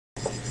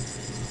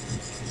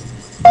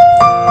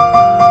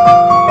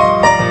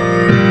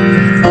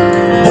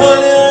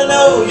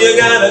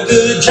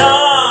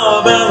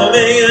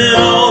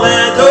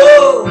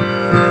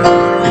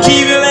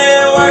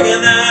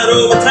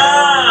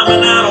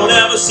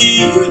see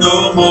you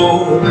no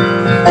more.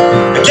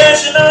 I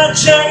guess you're not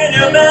checking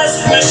your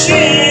message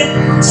machine.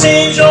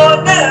 Seems you're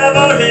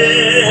never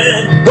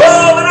in.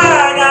 Oh, but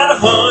I got a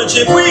hunch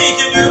if we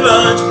can do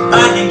lunch,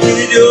 I can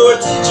get your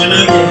attention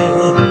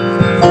again.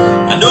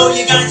 I know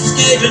you got your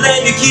schedule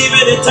and you're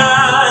keeping it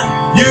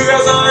tight. You got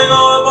something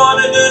going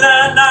morning, noon,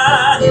 and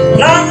night.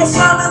 But I got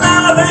something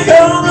that I think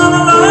I'm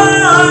gonna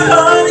lie.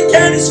 Honey,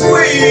 can you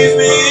squeeze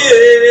me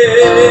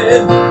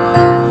in?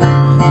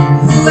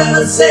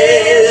 Whoever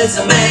said it's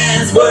a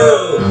man's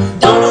world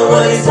don't know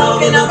what he's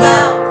talking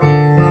about.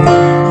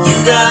 You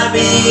got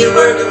me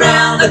working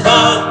around the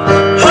clock,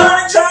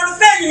 honey, trying to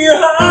figure you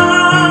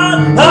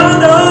out. I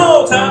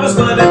know time is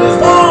money,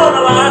 there's more to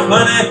life,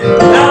 money,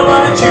 how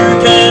much you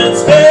can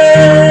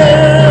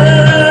spend.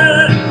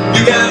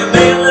 You gotta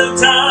make a little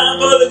time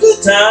for the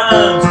good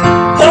times.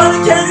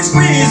 Honey, can you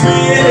squeeze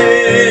me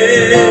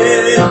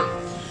in?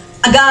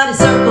 I got it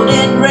circled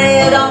in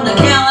red on the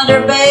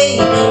calendar,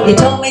 babe. You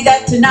told me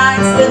that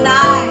tonight's the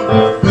night.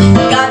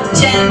 Got the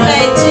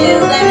champagne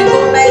chilled and the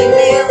gourmet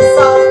meal,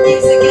 soft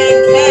music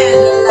and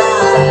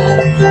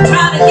candlelight.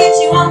 Trying to get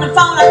you on the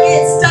phone, I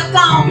get stuck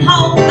on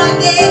hold. I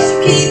guess you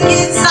keep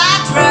getting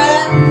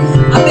sidetracked.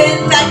 I've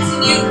been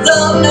faxing you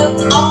love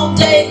notes all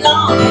day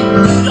long,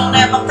 and you don't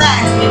ever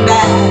fax me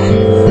back.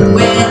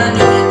 Well, I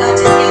know you got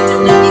your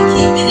schedule and you're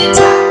keeping it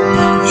tight.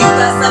 You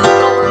got something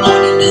going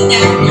morning, noon,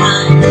 and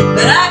night.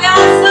 But I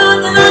got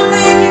something I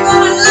think you're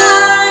gonna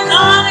like.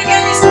 Honey,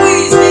 can you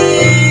squeeze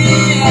me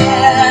in?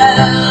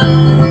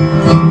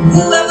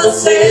 Whoever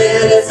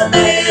said it's a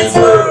man's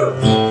world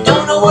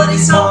don't know what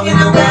he's talking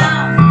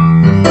about.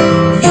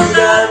 You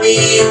got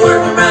me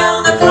working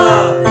around the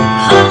clock,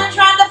 honey,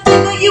 trying to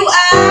figure you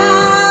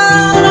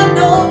out. I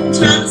know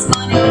time is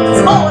money, but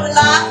it's more to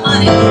life,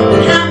 honey,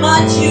 than how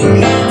much you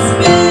can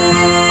spend.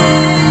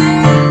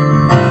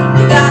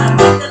 You gotta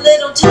make a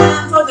little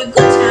time for the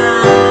good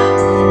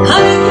times.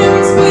 Honey, can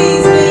you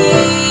squeeze me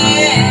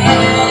in?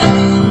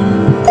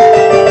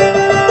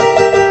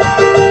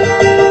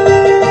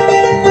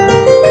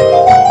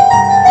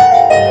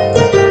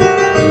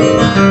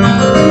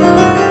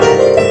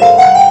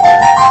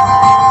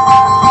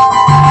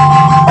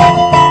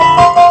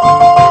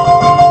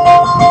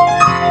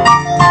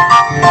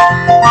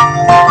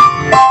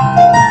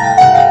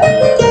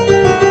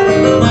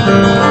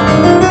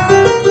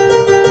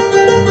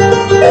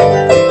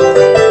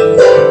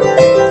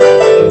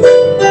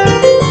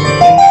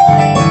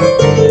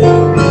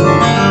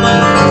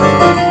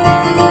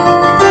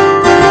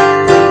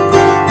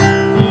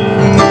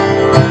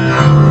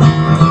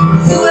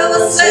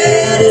 Whoever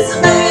said it's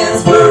a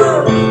man's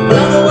world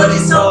don't know what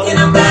he's talking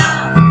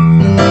about.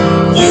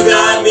 You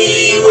got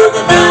me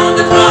working round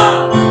the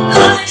clock,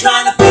 honey,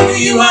 trying to figure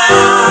you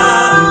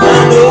out.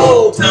 I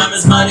know time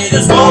is money,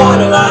 there's more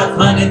to life,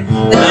 honey,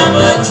 than how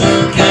much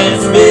you can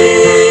spend.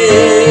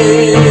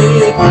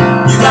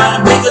 You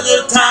gotta make a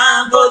little time